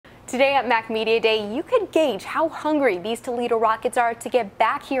Today at Mac Media Day, you could gauge how hungry these Toledo Rockets are to get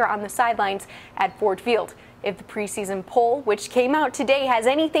back here on the sidelines at Ford Field. If the preseason poll, which came out today, has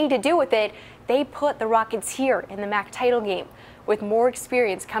anything to do with it, they put the Rockets here in the MAC title game. With more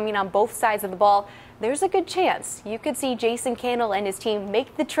experience coming on both sides of the ball, there's a good chance you could see Jason Candle and his team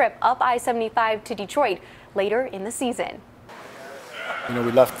make the trip up I-75 to Detroit later in the season. You know,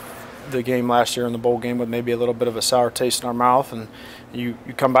 we left the game last year in the bowl game with maybe a little bit of a sour taste in our mouth, and you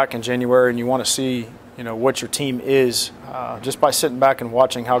come back in January and you want to see, you know, what your team is just by sitting back and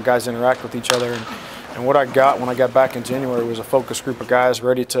watching how guys interact with each other. And what I got when I got back in January was a focused group of guys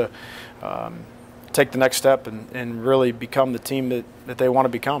ready to take the next step and really become the team that they want to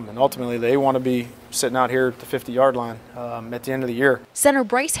become. And ultimately, they want to be sitting out here at the 50-yard line at the end of the year. Center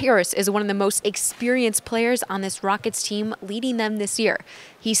Bryce Harris is one of the most experienced players on this Rockets team, leading them this year.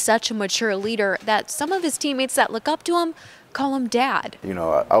 He's such a mature leader that some of his teammates that look up to him call him dad. You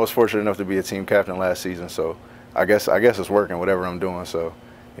know, I was fortunate enough to be a team captain last season, so I guess it's working, whatever I'm doing. So,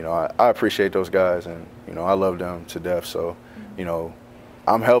 you know, I appreciate those guys, and, you know, I love them to death. So, you know,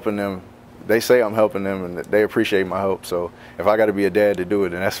 I'm helping them. They say I'm helping them, and they appreciate my help. So if I got to be a dad to do it,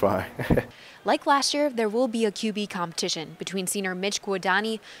 then that's fine. Like last year, there will be a QB competition between senior Mitch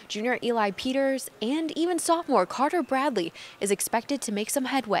Dannie, junior Eli Peters, and even sophomore Carter Bradley is expected to make some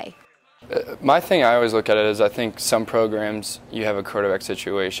headway. My thing, I always look at it is I think some programs you have a quarterback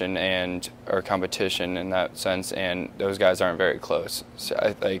situation or competition in that sense, and those guys aren't very close. So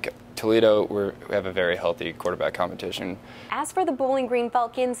I think Toledo, we have a very healthy quarterback competition. As for the Bowling Green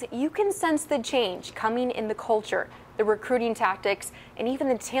Falcons, you can sense the change coming in the culture, the recruiting tactics, and even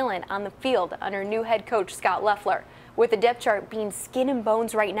the talent on the field under new head coach Scott Loeffler. With the depth chart being skin and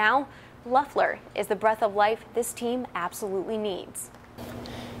bones right now, Loeffler is the breath of life this team absolutely needs.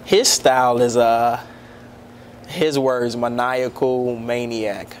 His style is, his words, maniacal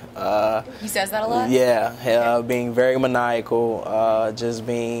maniac. He says that a lot? Yeah, being very maniacal, just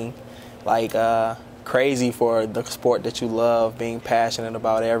being like crazy for the sport that you love, being passionate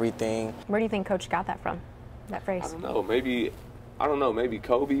about everything. Where do you think Coach got that from, that phrase? I don't know, maybe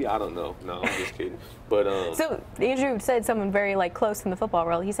Kobe, I don't know. No, I'm just kidding. But so Andrew said someone very close in the football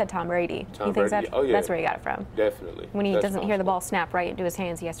world. He said Tom Brady. He thinks that's where he got it from. Definitely. When he doesn't hear the ball snap right into his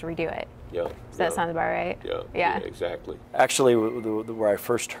hands, he has to redo it. Yeah. Does that sound about right? Yeah, exactly. Actually, where I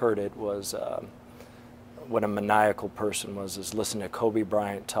first heard it was what a maniacal person was is listening to Kobe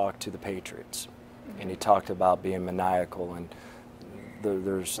Bryant talk to the Patriots. And he talked about being maniacal, and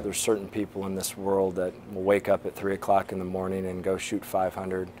there's certain people in this world that will wake up at 3 o'clock in the morning and go shoot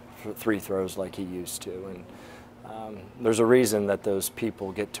 500 free throws like he used to. And there's a reason that those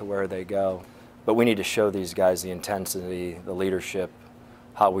people get to where they go. But we need to show these guys the intensity, the leadership,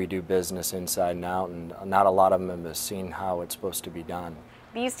 how we do business inside and out, and not a lot of them have seen how it's supposed to be done.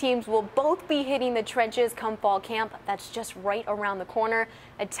 These teams will both be hitting the trenches come fall camp. That's just right around the corner,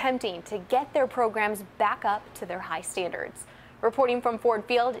 attempting to get their programs back up to their high standards. Reporting from Ford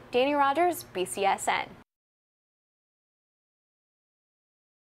Field, Danny Rogers, BCSN.